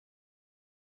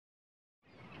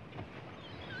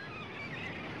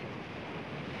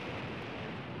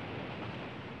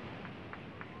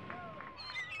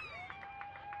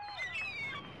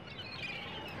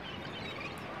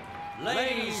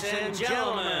Ladies and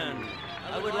gentlemen,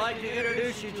 I would like to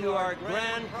introduce you to our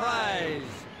grand prize,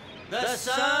 the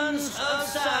Sons of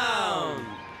Sound.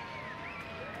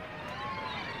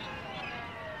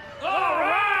 All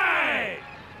right!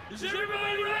 Is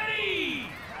everybody ready?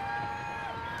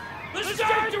 Let's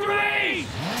start the race!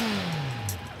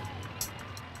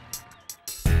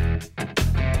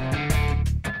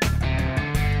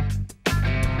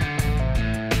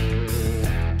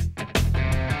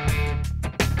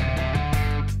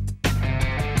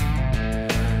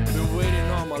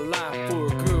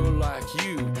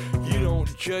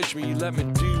 Judge me, let me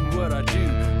do what I do.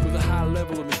 With a high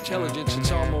level of intelligence,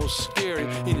 it's almost scary.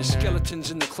 Any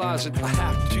skeletons in the closet I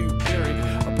have to bury.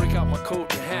 I break out my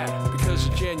coat and hat because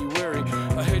it's January.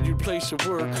 I head your place of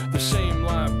work, the same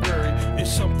library.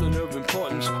 It's something of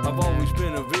importance, I've always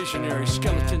been a visionary.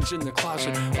 Skeletons in the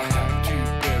closet I have to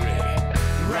bury.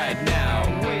 Right now,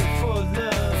 wait for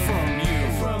love from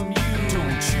you.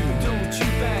 Don't you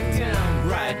back down.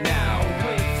 Right now,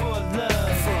 wait for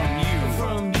love from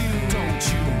you. Don't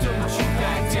you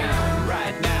back down.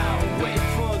 Right now, wait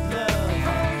for love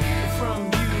from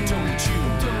you. Don't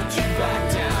you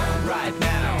back down. Right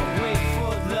now, wait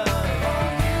for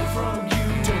love from you.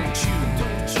 Don't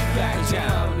you back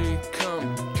down. They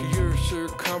come to your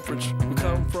circumference. We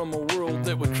come from a world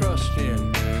that we trust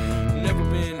in. Never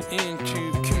been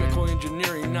into chemical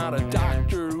engineering, not a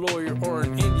doctor, lawyer, or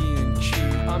an Indian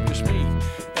chief. I'm just me,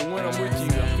 and when I'm with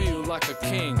you, I feel like a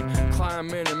king.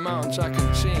 Climb any mountains, I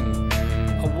can sing.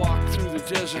 I walk through the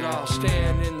desert, I'll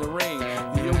stand in the rain.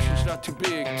 The ocean's not too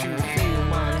big to feel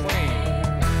my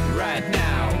pain. Right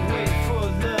now, wait for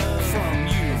love from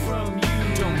you.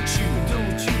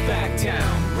 Don't you back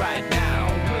down. Right now,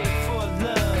 wait for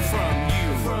love from you.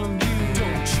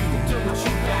 Don't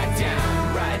you back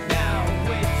down. Right now,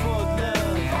 wait for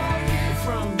love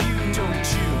from you. Don't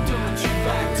you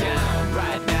back down.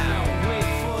 Right now, wait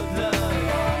for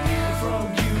love from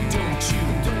you. Don't you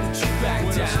back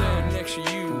When down. I stand next to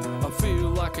you, I feel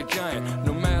like a giant.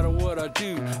 No matter what I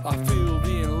do, I feel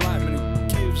the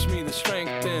enlightenment. It gives me the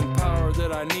strength and power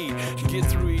that I need to get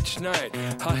through each night.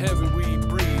 How heavy we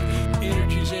breathe,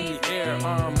 energy's in the air,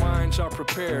 our minds are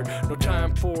prepared. No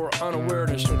time for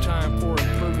unawareness, no time for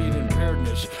impervious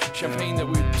impairedness. Champagne that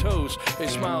we toast, a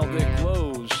smile that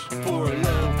glows. For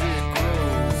love